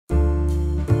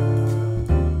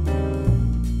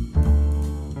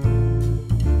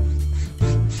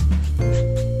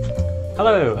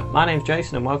Hello, my name's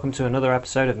Jason and welcome to another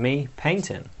episode of me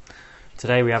painting.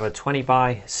 Today we have a 20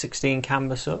 by 16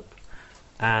 canvas up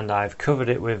and I've covered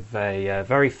it with a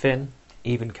very thin,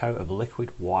 even coat of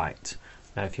liquid white.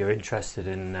 Now if you're interested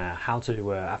in how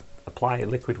to apply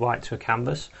liquid white to a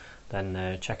canvas,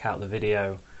 then check out the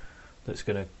video that's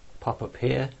going to pop up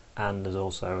here, and there's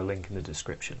also a link in the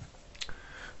description.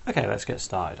 Okay, let's get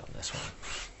started on this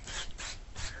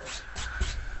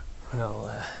one.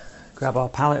 We'll grab our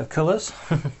palette of colours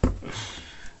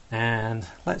and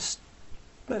let's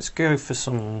go for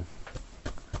some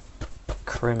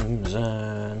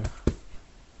crimson,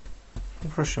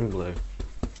 Prussian blue,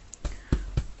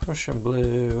 and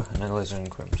Alizarin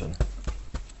Crimson,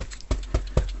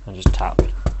 and just tap,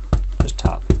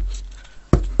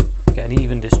 get an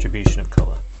even distribution of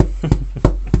colour.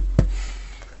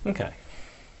 Okay,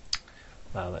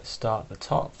 now let's start at the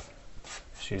top,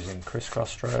 just using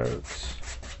crisscross strokes,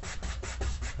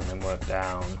 and then work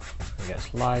down. It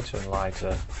gets lighter and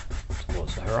lighter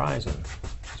towards the horizon,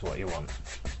 which is what you want.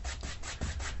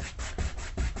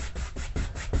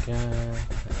 Again,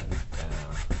 and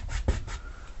down.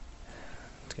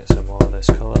 To get some more of this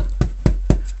colour,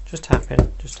 just tapping,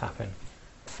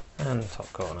 and the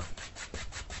top corner.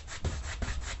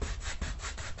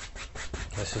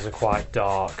 This is a quite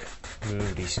dark,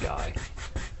 moody sky.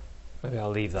 Maybe I'll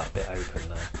leave that bit open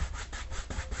there.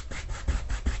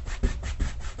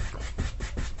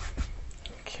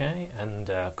 Okay, and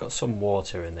I've got some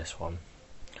water in this one.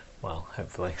 Well,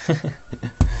 hopefully.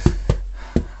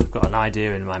 I've got an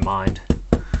idea in my mind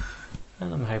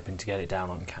and I'm hoping to get it down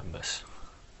on canvas.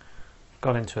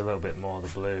 Got into a little bit more of the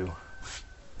blue,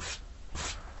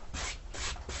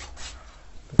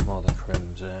 a bit more of the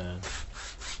crimson,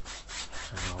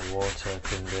 and our water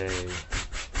can be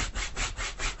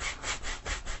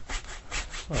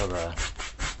sort of there.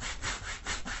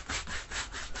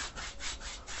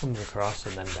 Comes across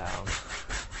and then down,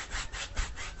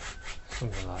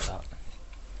 something like that.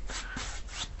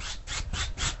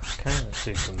 Okay, let's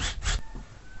do some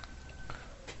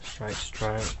straight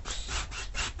strokes.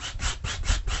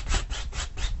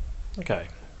 Okay,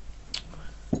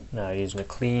 now using a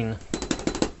clean,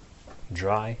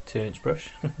 dry 2-inch brush,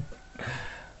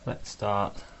 let's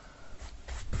start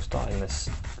in this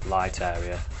light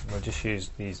area. We'll just use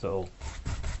these little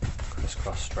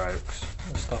crisscross strokes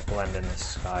and start blending this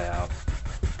sky out,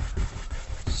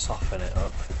 soften it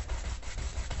up.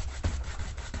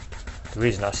 The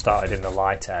reason I started in the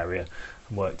light area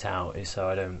and worked out is so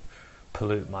I don't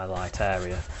pollute my light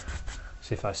area.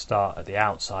 So if I start at the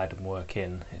outside and work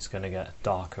in, it's going to get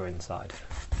darker inside.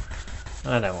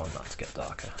 And I don't want that to get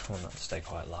darker, I want that to stay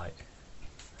quite light.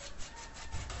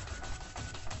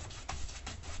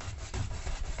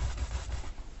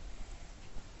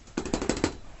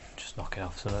 Knocking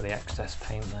off some of the excess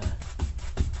paint there.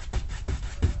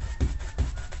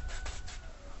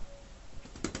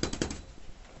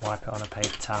 Wipe it on a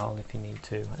paper towel if you need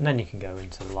to, and then you can go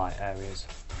into the light areas.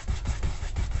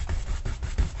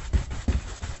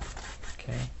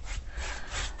 Okay,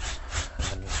 and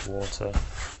then this water,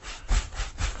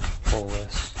 pull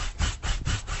this.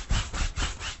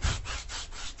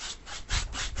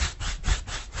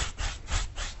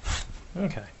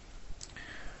 Okay.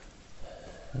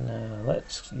 Now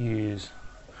let's use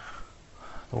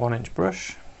the 1-inch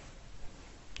brush.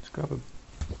 Just grab a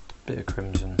bit of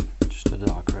crimson, just a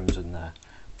dark crimson there,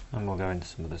 and we'll go into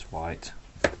some of this white,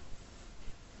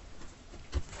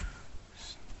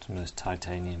 some of this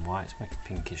titanium white to make a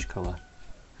pinkish colour,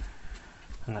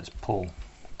 and let's pull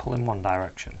in one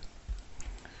direction.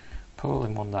 Pull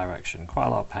in one direction, quite a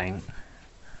lot of paint,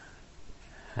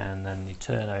 and then you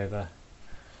turn over,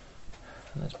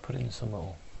 and let's put in some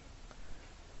little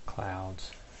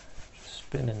clouds, just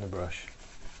spin in the brush,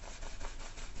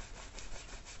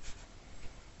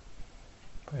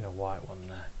 put in a white one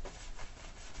there,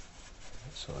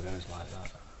 it sort of goes like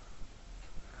that,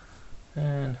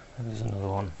 and maybe there's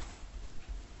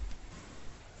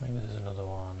another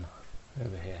one,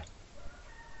 over here,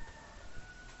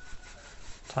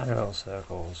 tiny little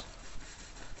circles,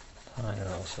 that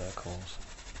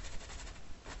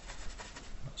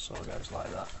sort of goes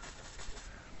like that.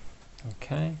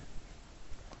 Okay,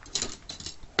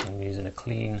 I'm using a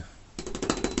clean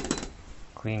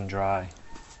dry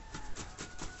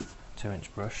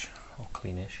 2-inch brush, or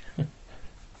cleanish.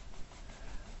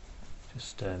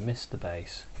 Just mist the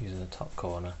base using the top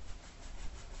corner.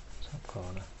 Get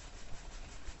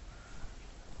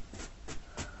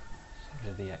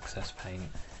rid of the excess paint.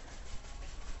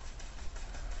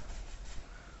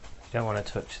 You don't want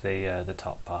to touch the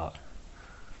top part,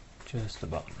 just the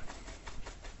bottom.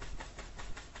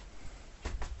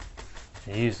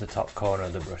 You use the top corner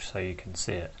of the brush so you can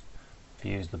see it. If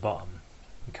you use the bottom,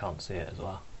 you can't see it as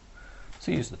well.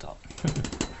 So use the top.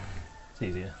 It's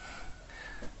easier.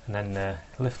 And then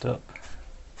lift up,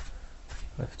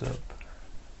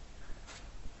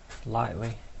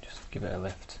 lightly, just give it a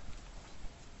lift,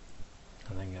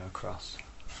 and then go across,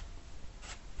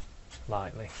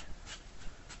 lightly,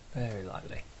 very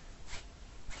lightly.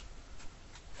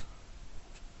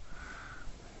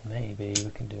 Maybe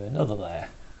we can do another layer.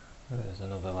 There's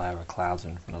another layer of clouds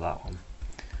in front of that one.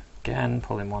 Again,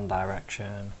 pull in one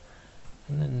direction,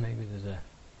 and then maybe there's a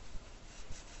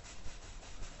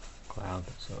cloud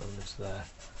that sort of lives there.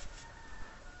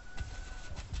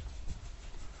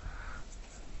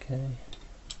 Okay.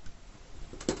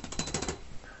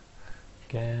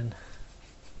 Again,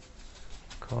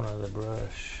 corner of the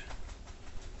brush,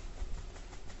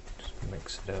 just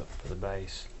mix it up for the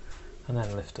base, and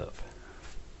then lift up,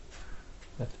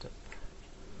 and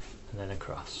then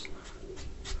across,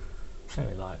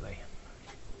 very lightly.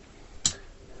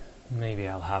 Maybe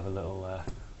I'll have a little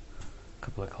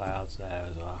couple of clouds there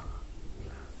as well.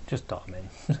 Just dot them in.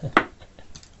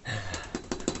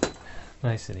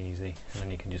 Nice and easy, and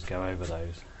then you can just go over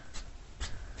those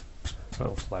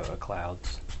little float of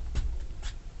clouds.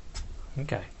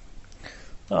 Okay,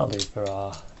 that'll do for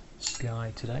our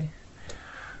sky today.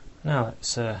 Now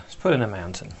let's put in a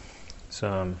mountain.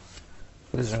 Some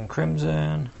Alizarin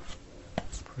Crimson,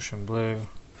 Prussian Blue,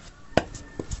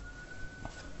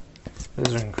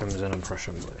 Alizarin Crimson and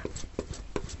Prussian Blue.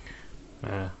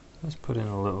 Let's put in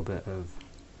a little bit of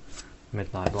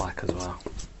Midnight Black as well.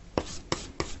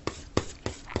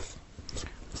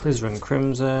 Alizarin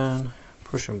Crimson,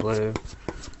 Prussian Blue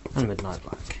and Midnight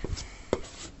Black.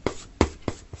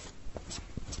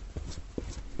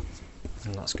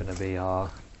 And that's going to be our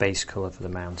base colour for the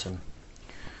mountain.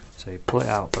 So you pull it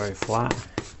out very flat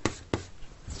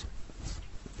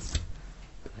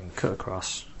and cut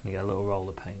across, and you get a little roll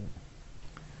of paint.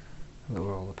 A little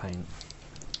roll of paint.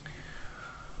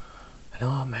 And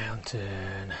our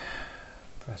mountain,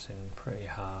 pressing pretty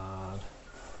hard,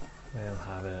 we'll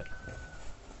have it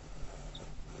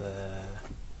there.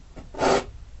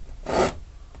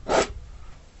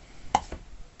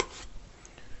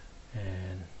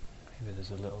 And maybe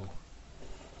there's a little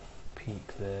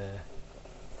peak there.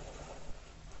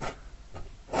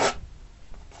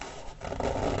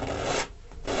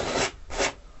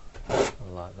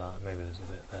 Like that, maybe there's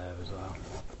a bit there as well.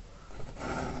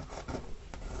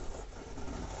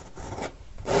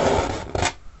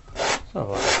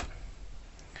 So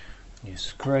you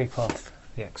scrape off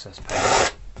the excess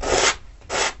paint.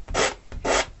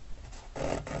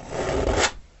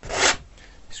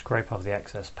 Scrape off the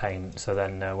excess paint, so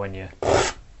then when you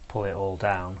pull it all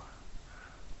down,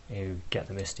 you get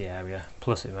the misty area.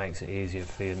 Plus, it makes it easier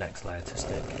for your next layer to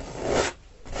stick.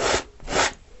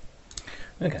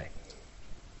 Okay.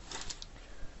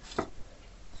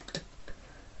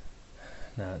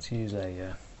 Now let's use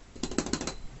the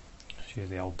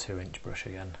old 2-inch brush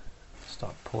again.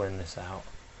 Start pulling this out.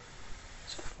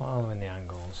 Just following the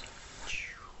angles.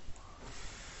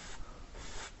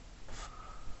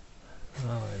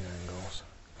 Following the angles.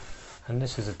 And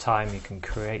this is a time you can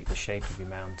create the shape of your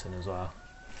mountain as well,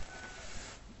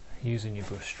 using your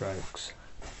brush strokes.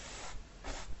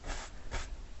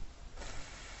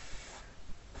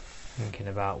 Thinking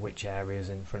about which areas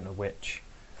in front of which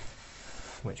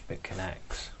bit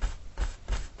connects,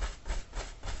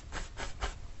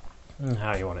 and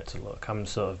how you want it to look. I'm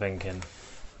sort of thinking,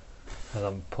 as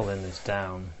I'm pulling this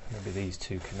down, maybe these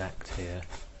two connect here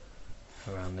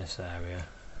around this area,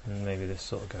 and maybe this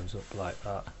sort of goes up like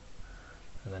that,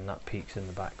 and then that peaks in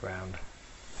the background.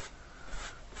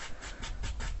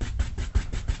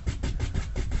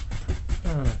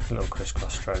 Little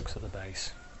crisscross strokes at the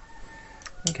base.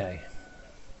 Okay.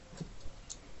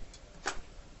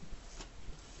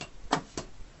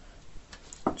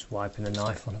 Just wiping the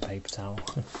knife on a paper towel.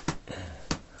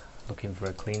 Looking for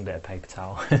a clean bit of paper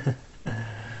towel.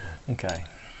 Okay.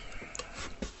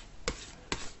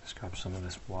 Let's grab some of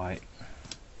this white.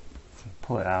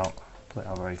 Pull it out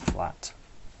very flat.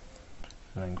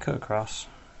 And then cut across,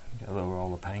 get a little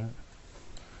roll of paint.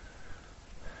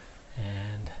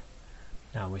 And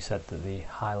now we said that the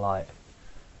highlight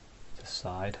the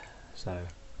side, so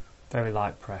very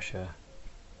light pressure,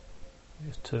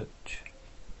 just touch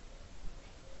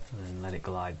and then let it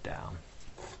glide down.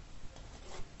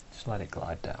 Just let it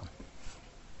glide down,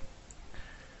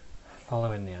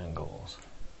 following the angles.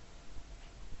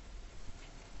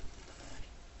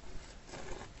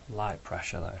 Light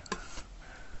pressure though,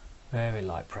 very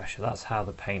light pressure. That's how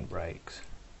the paint breaks,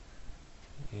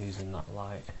 using that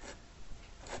light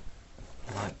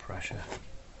light pressure.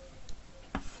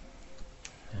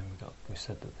 And we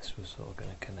said that this was sort of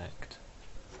going to connect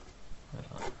like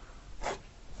that.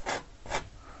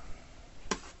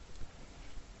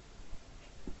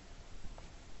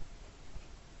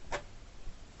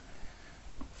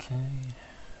 Okay,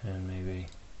 and maybe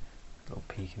a little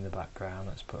peak in the background.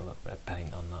 Let's put a little bit of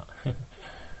paint on that.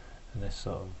 And this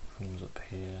sort of comes up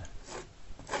here,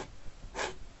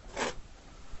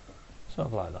 sort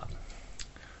of like that.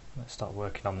 Let's start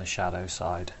working on the shadow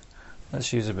side.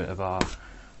 Let's use a bit of our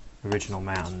original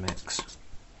mountain mix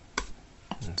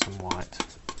and some white.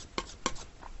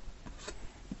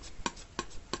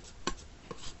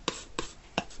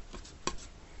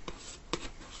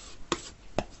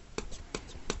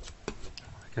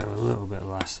 Go a little bit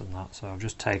less than that, so I've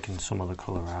just taken some of the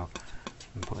colour out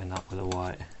and putting that with the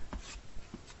white.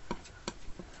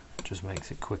 It just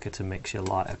makes it quicker to mix your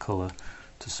lighter colour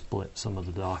to split some of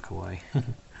the dark away.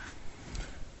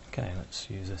 Okay, let's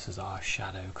use this as our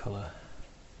shadow colour.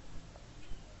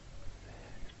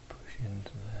 Push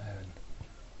into there and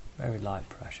very light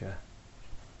pressure.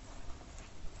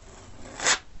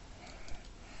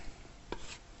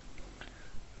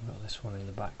 We've got this one in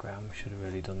the background. We should have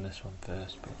really done this one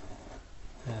first, but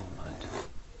never mind.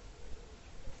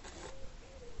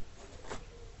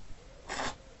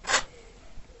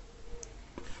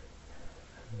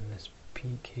 And this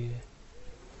peak here.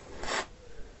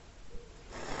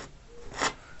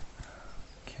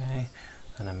 Okay,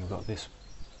 and then we've got this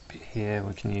bit here.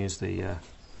 We can use the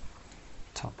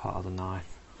top part of the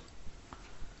knife.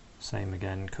 Same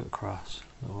again, cut across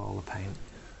all the paint.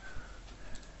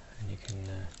 And you can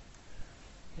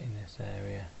get in this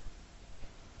area,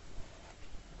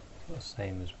 sort of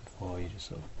same as before, you just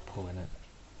sort of pull in it.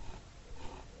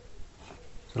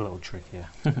 It's a little trickier.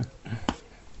 You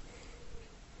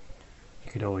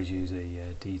could always use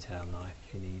a detail knife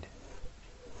if you need.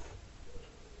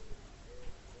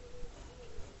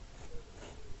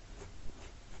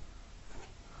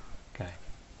 Okay.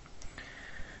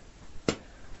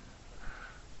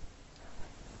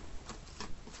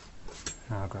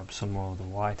 Now I'll grab some more of the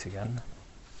white again.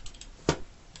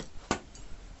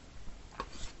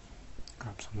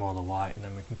 Grab some more of the white and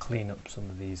then we can clean up some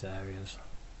of these areas.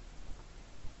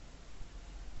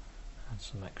 Add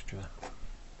some extra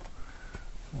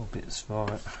little bits for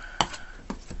it.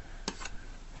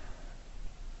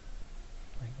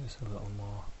 Make this a little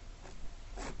more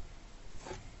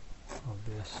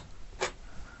obvious.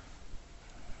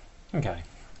 Okay.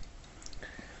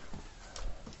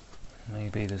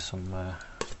 Maybe there's some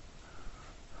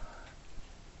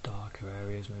darker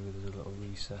areas, maybe there's a little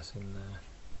recess in there.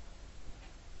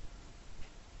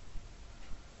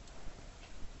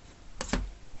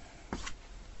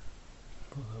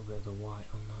 Put a little bit of the white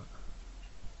on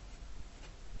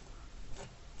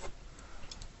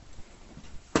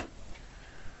that.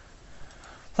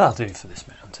 That'll do for this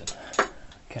mountain.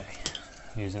 Okay,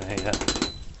 using a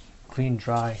clean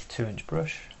dry 2-inch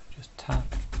brush, just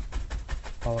tap,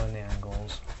 following the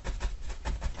angles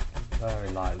very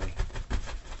lightly.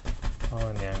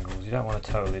 Following the angles, you don't want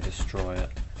to totally destroy it,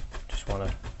 just want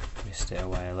to mist it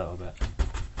away a little bit.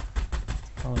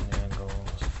 Following the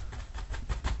angles,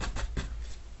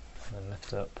 and then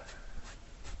lift up,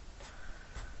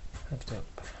 lift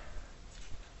up.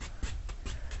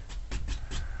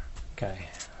 Okay,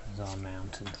 there's our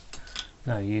mountain.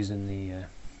 Now using the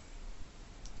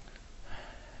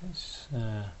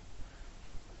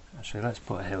actually let's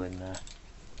put a hill in there.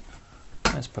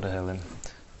 Let's put a hill in.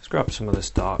 Let's grab some of this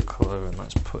dark colour and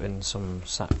let's put in some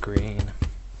Sap Green.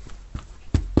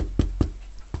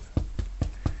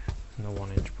 And a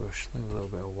 1-inch brush, a little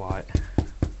bit of white,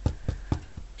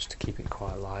 just to keep it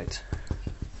quite light.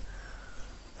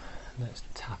 Let's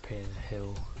tap in a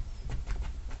hill.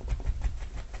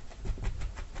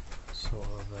 Sort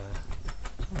of there.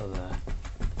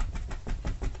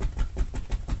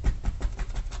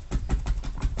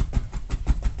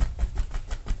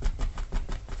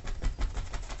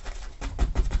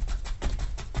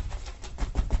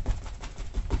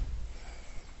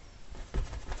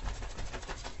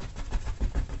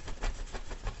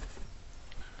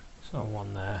 So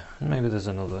one there, and maybe there's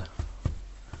another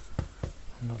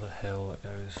hill that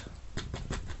goes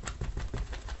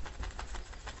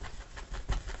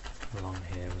along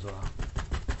here as well.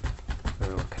 We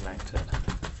will connect it.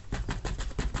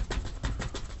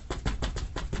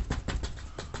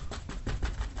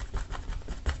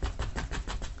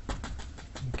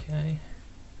 Okay,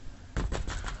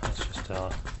 that's just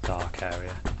our dark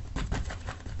area.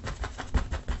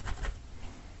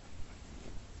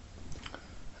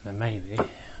 And then maybe,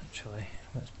 actually,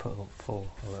 let's put a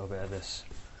little bit of this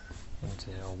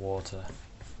into your water.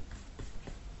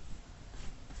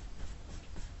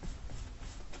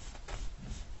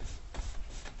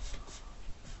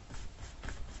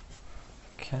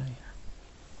 Okay.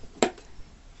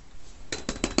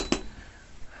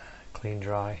 Clean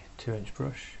dry 2-inch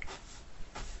brush.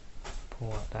 Pull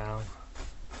that down.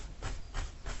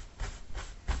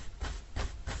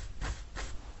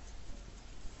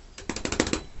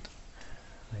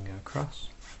 Then go across.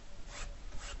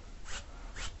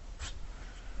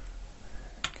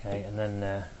 Okay, and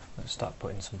then let's start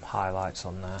putting some highlights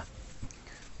on there.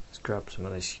 Let's grab some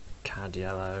of this Cad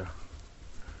Yellow,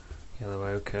 Yellow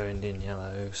Ochre, Indian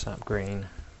Yellow, Sap Green,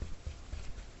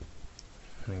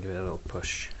 and give it a little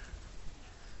push.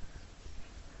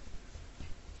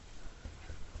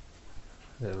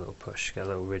 Give it a little push, get a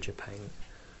little ridge of paint.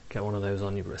 Get one of those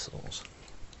on your bristles.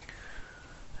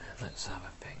 And let's have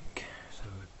a think. So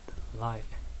the light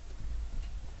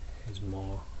is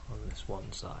more on this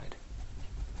one side.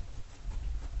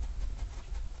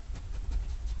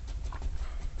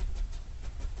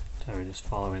 So we're just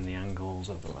following the angles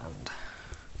of the land.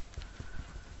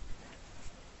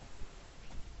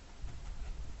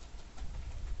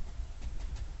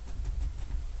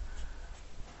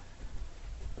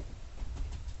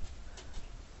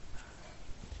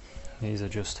 These are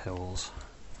just hills.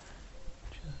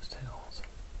 Just hills.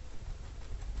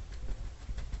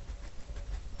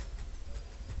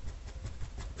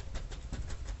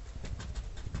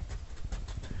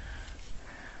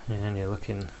 And you're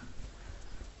looking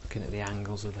at the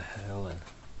angles of the hill and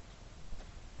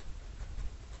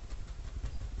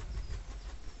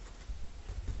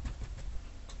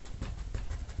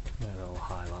little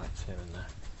highlights here and there.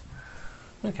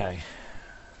 Okay,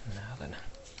 now then,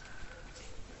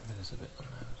 there's a bit on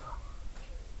there as well.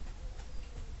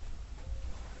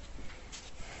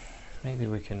 Maybe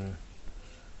we can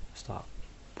start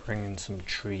bringing some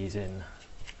trees in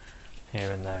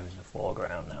here and there in the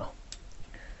foreground now.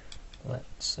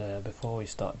 Let's, before we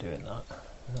start doing that,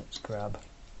 let's grab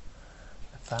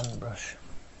a fan brush.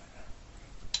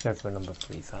 Go for a number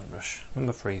 3 fan brush.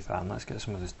 Number 3 fan, let's get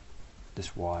some of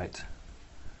this white,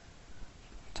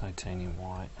 titanium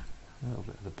white, a little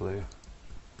bit of the blue.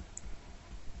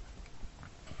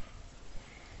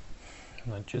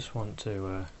 And I just want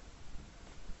to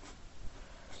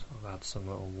sort of add some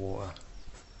little water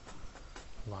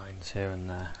lines here and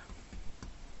there.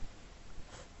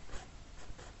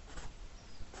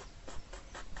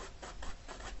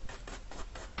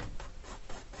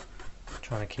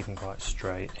 Trying to keep them quite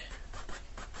straight.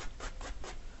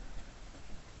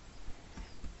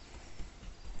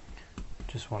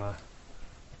 Just want to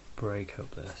break up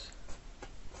this.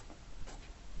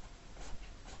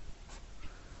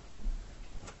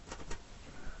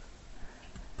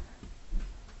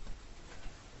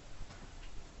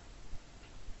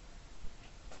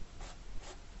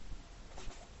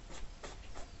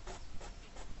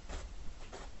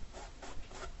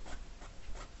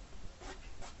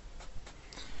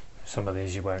 Some of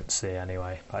these you won't see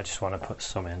anyway, but I just want to put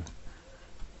some in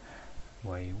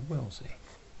where you will see.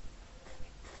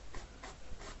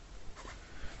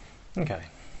 Okay.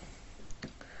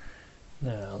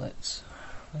 Now let's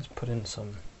put in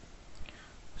some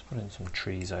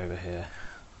trees over here.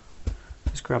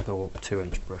 Let's grab the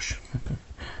 2-inch brush.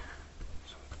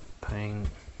 Some paint.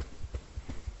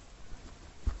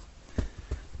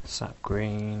 Sap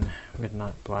Green,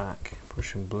 Midnight Black,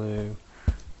 Prussian Blue,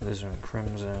 Alizarin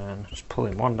Crimson. Just pull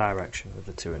in one direction with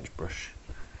the 2-inch brush.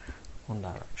 One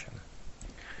direction.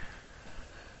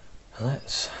 And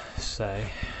let's say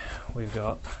we've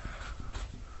got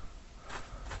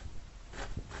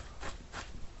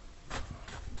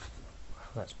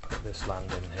let's put this land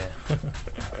in here.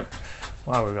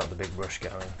 While we've got the big brush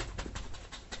going,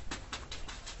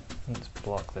 let's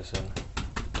block this in.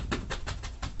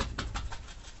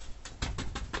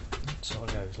 It sort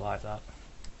of goes like that.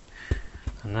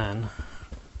 And then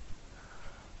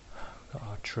we've got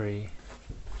our tree.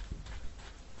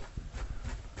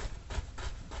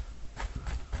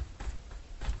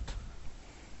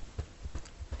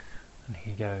 And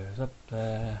he goes up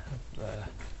there,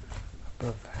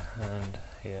 above and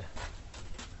here.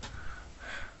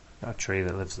 Got a tree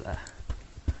that lives there.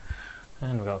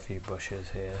 And we've got a few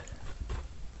bushes here.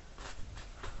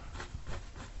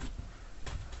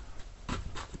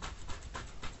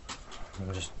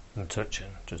 I'm touching.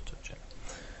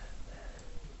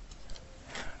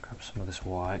 Grab some of this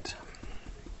white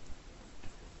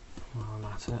while I'm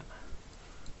at it.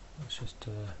 Let's just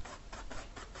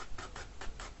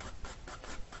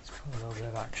let's put a little bit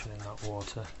of action in that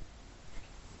water.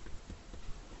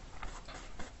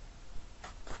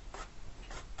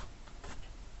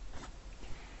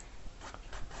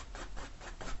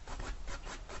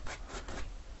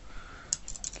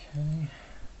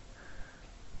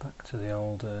 to the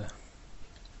old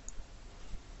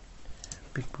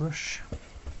big brush.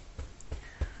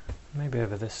 Maybe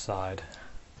over this side.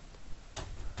 Put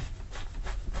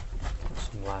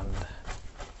some land.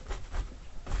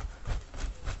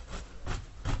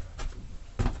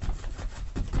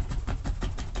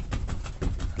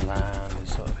 The land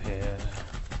is sort of here.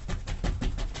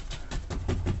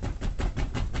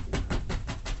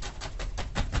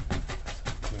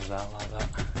 Comes out like that.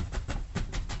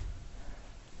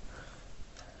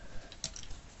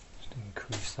 Just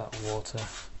increase that water.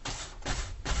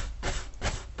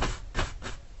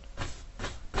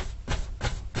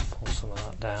 Pull some of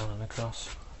that down and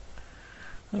across.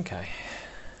 Okay.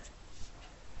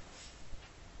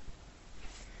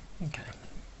 Okay.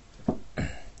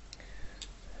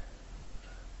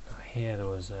 Here there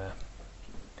was should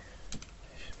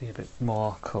be a bit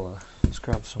more colour. Let's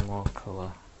grab some more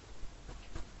colour.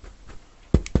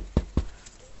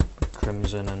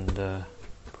 Crimson and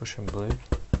Prussian blue.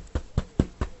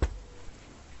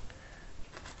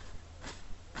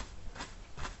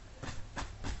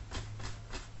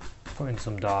 Putting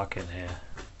some dark in here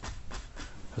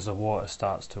because the water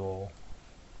starts to all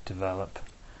develop.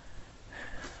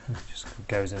 It just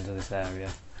goes into this area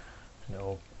and it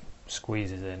all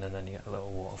squeezes in, and then you get a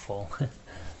little waterfall. So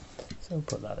we'll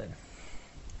put that in.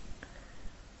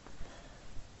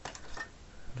 I'm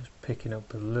just picking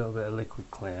up a little bit of liquid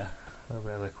clear. I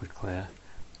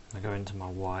go into my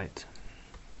white.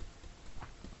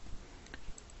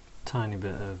 Tiny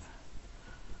bit of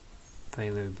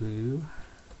Phthalo Blue.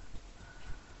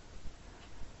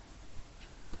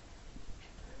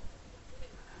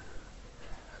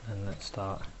 And then let's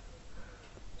start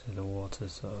to the water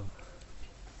sort of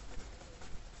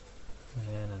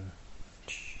in and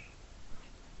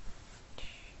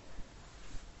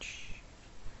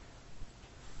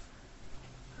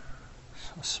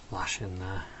sort of splash in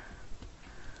there.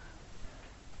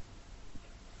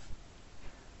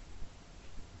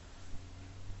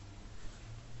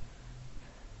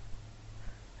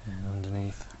 And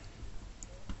underneath.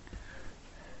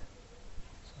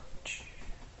 So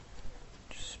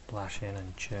just splash in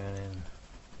and churn in.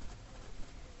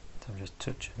 So I'm just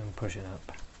touching and pushing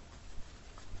up.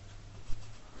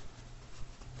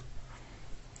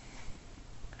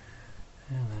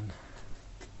 And then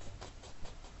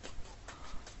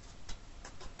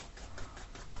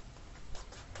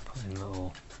putting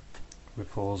little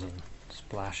ripples and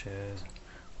splashes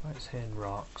where it's hitting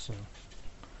rocks and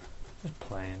just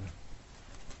playing.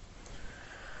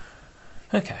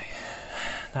 Okay,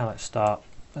 now let's start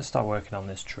working on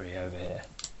this tree over here.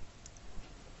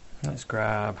 Let's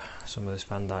grab some of this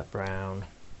VanDyke Brown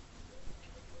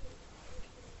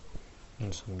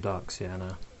and some dark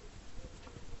Sienna.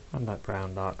 VanDyke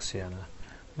Brown, dark Sienna.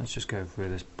 Let's just go through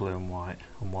this blue and white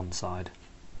on one side.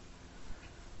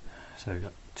 So we've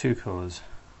got two colours.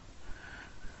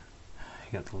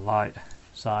 You got the light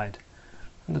side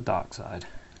and the dark side.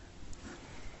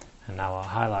 And now our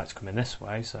highlight's coming this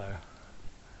way, so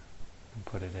we'll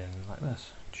put it in like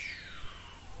this.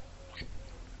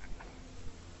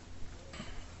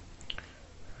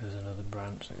 There's another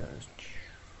branch that goes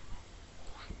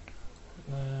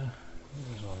there.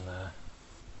 There's one there.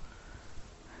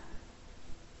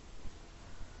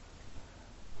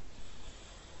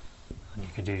 And you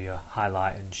can do your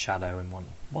highlight and shadow in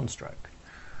one stroke.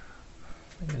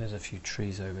 Maybe there's a few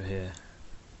trees over here.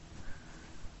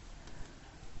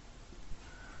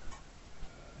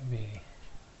 Maybe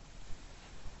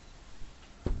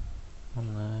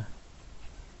one there.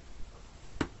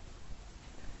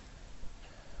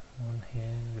 One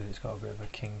here, but it's got a bit of a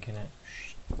kink in it.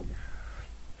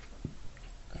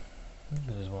 Maybe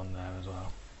there's one there as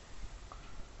well.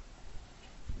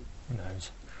 Who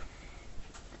knows?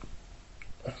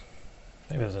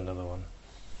 Maybe there's another one.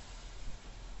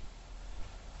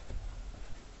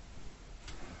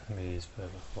 Maybe he's further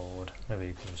forward. Maybe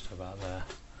he comes to about there.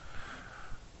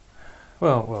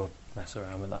 Well, we'll mess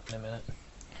around with that in a minute.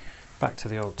 Back to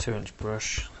the old 2-inch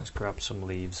brush. Let's grab some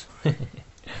leaves. Let's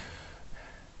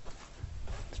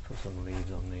put some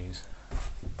leaves on these.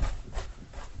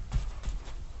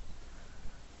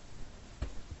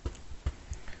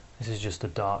 This is just the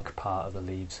dark part of the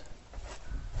leaves.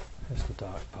 It's the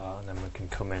dark part, and then we can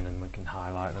come in and we can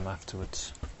highlight them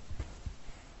afterwards.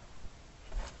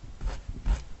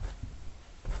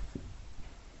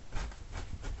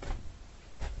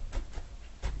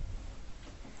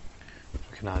 We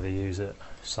can either use it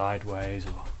sideways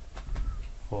or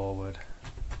forward.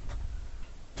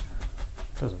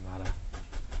 Doesn't matter.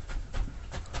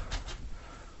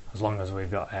 As long as we've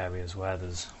got areas where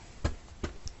there's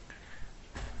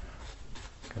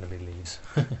going to be leaves.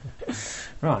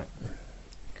 Right,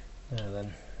 now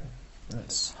then,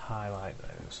 let's highlight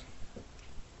those.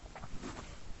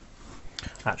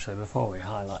 Actually, before we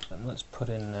highlight them, let's put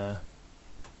in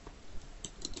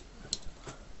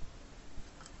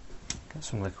get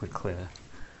some liquid clear.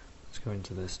 Let's go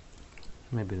into this,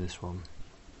 maybe this one,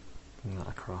 bring that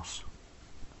across.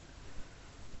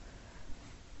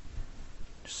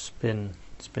 Just spin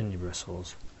your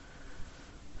bristles.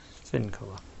 Thin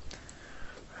colour.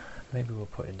 Maybe we'll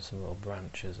put in some little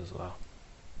branches as well.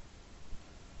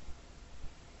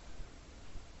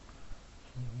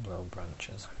 Little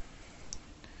branches.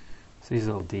 So these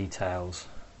little details,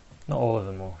 not all of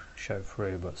them will show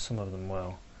through, but some of them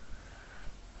will,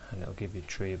 and it'll give your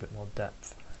tree a bit more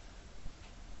depth.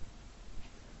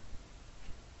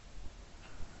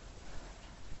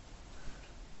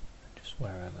 Just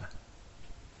wherever.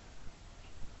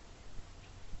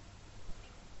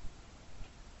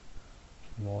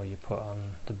 The more you put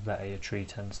on, the better your tree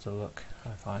tends to look,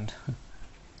 I find.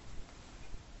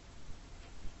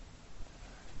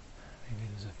 Maybe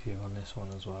there's a few on this one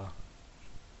as well.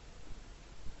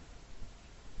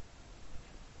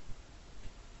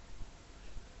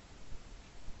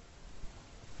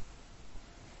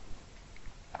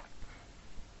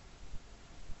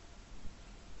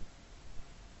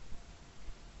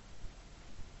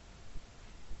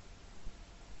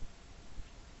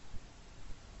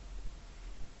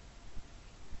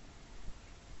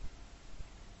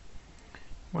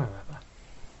 Wherever.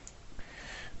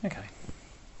 Okay.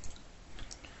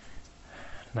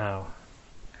 Now,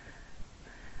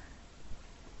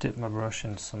 dip my brush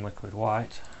into some liquid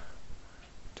white.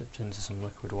 Dipped into some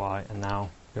liquid white, and now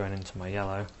going into my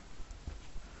yellow.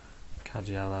 Cad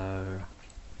Yellow,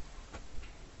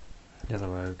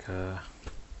 Yellow Ochre,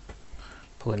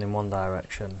 pulling in one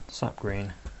direction, Sap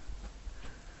Green.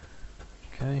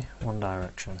 Okay, one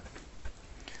direction.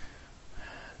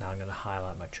 Now I'm going to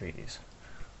highlight my trees.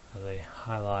 The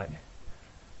highlight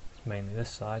is mainly this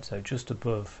side, so just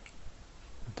above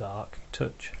the dark,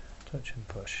 touch and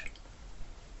push.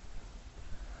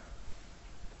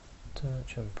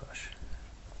 Touch and push.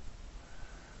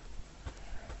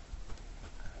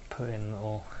 Put in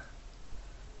little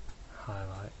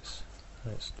highlights.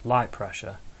 And it's light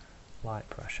pressure, light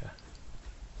pressure.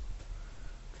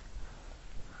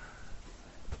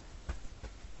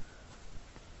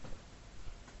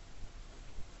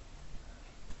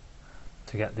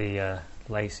 To get the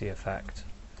lacy effect,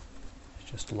 it's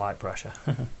just light pressure.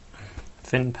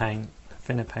 Thinner paint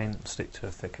will stick to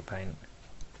a thicker paint.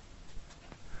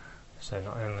 So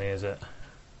not only is it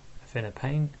a thinner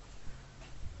paint,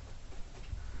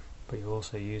 but you're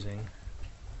also using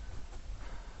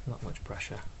not much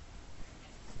pressure.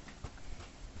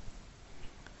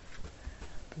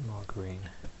 A bit more green.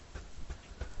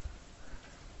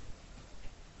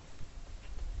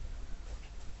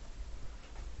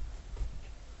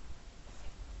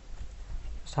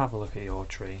 Just have a look at your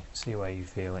tree, see where you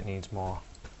feel it needs more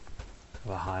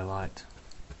of a highlight.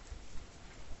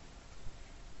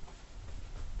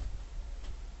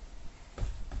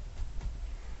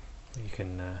 You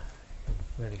can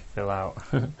really fill out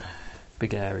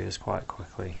big areas quite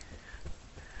quickly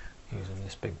using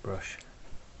this big brush.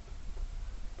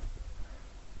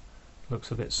 Looks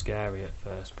a bit scary at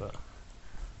first, but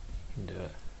you can do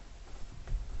it.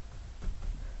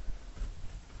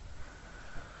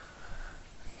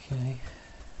 Okay, maybe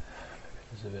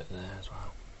there's a bit there as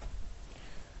well.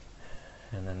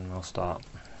 And then we'll start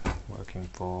working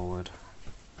forward.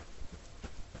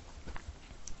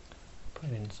 Put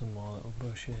in some more little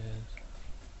bushes.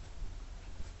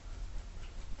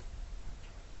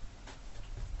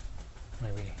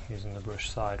 Maybe using the brush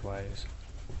sideways.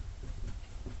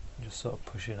 Just sort of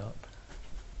pushing up.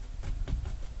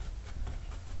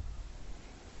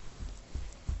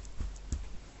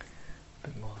 A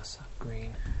bit more of the sap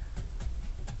green.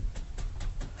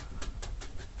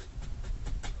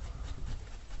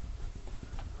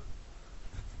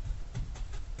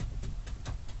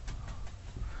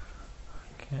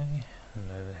 Okay,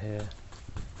 and over here.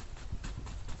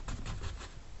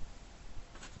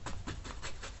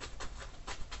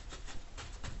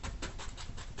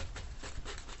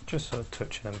 Just sort of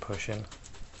touching and pushing.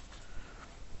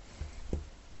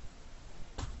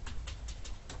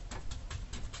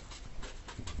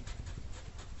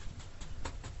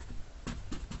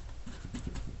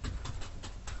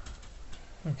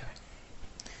 Okay.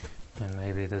 And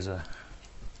maybe there's an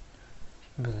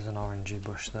orangey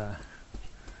bush there.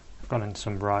 I've gone into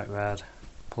some bright red,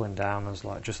 pulling down as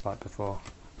just like before.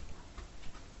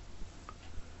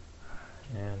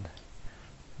 And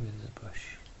maybe there's a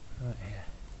bush right here.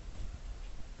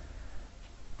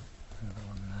 Another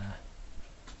one there.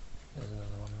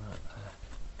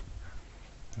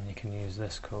 And you can use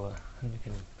this colour and you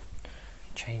can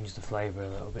change the flavour a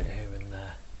little bit here and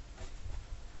there.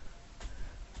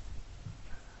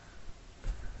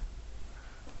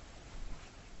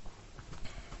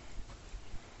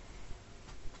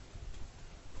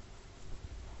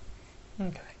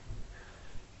 Okay.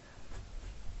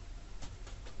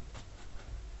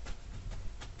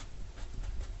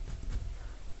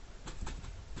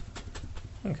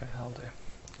 Okay, I'll do.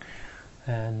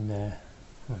 And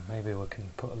well, maybe we can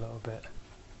put a little bit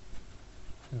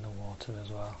in the water as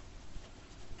well.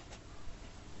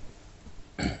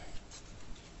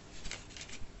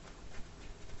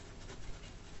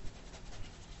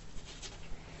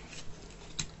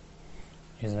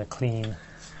 Using a clean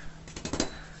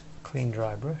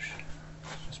dry brush,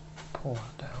 just pull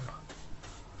that down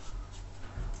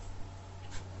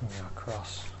and go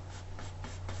across.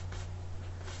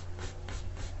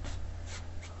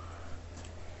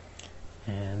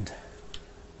 And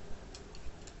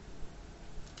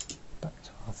back to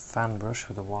our fan brush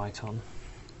with the white on.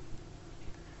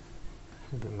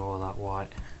 A bit more of that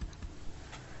white,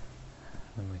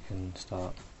 and we can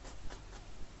start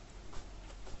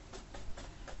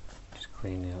just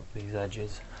cleaning up these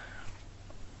edges.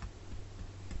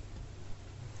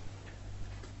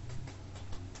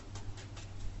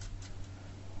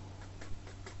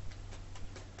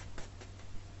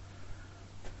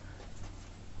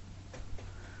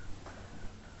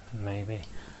 Maybe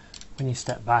when you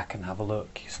step back and have a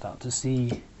look, you start to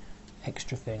see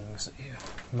extra things that you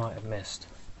might have missed.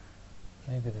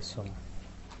 Maybe there's some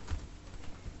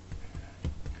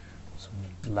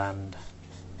land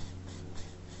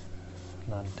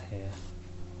here.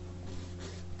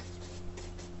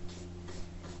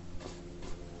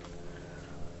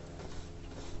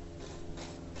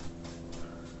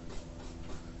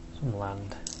 Some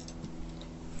land,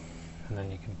 and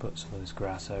then you can put some of this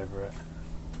grass over it.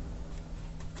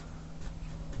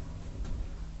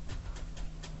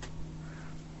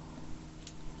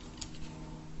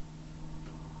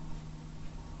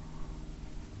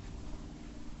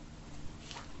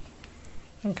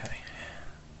 Okay,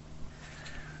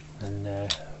 and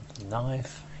with the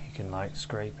knife you can like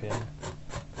scrape in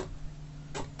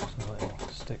some little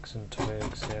sticks and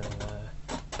twigs here and there.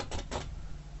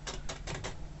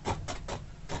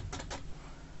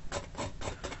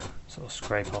 Sort of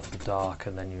scrape off the dark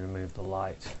and then you remove the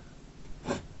light.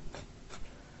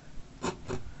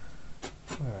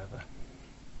 Wherever.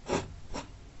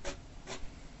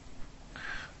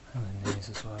 And then these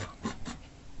as well.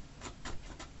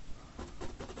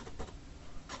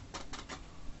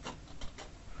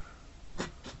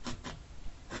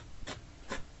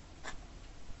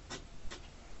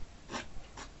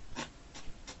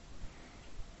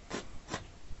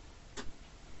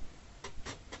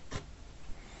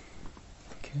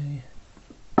 Okay,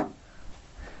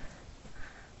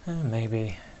 and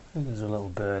maybe there's a little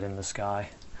bird in the sky.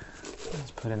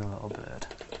 Let's put in a little bird.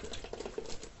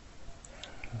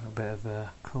 A little bit of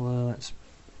colour. Let's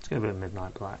go a bit of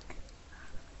midnight black.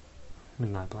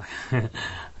 Midnight black. I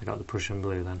got the Prussian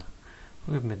blue then.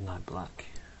 We'll go midnight black.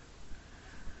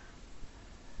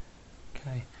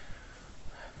 Okay.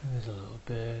 There's a little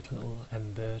bird, little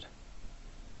M bird.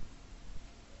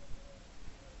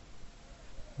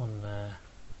 One there.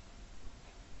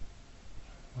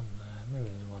 One there, maybe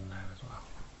there's one there as well.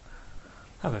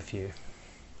 Have a few.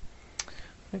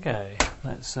 Okay,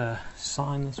 let's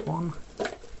sign this one.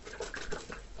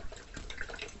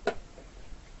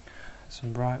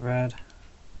 Some bright red.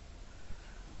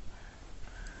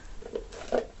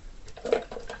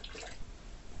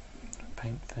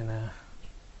 Paint thinner.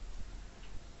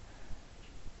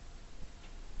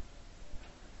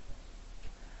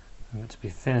 I want it to be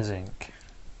thin as ink.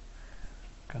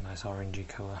 Got a nice orangey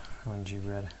colour, orangey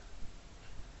red.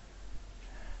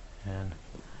 And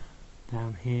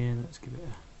down here, let's give it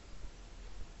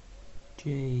a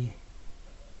J,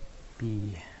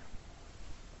 B.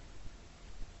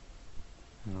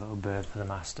 And a little bird for the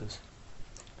masters.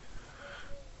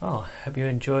 Well, I hope you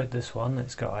enjoyed this one.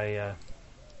 It's got a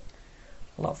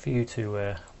lot for you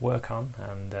to work on,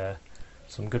 and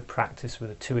some good practice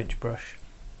with a 2-inch brush.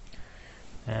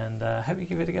 And I hope you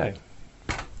give it a go.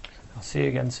 I'll see you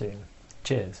again soon.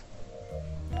 Cheers.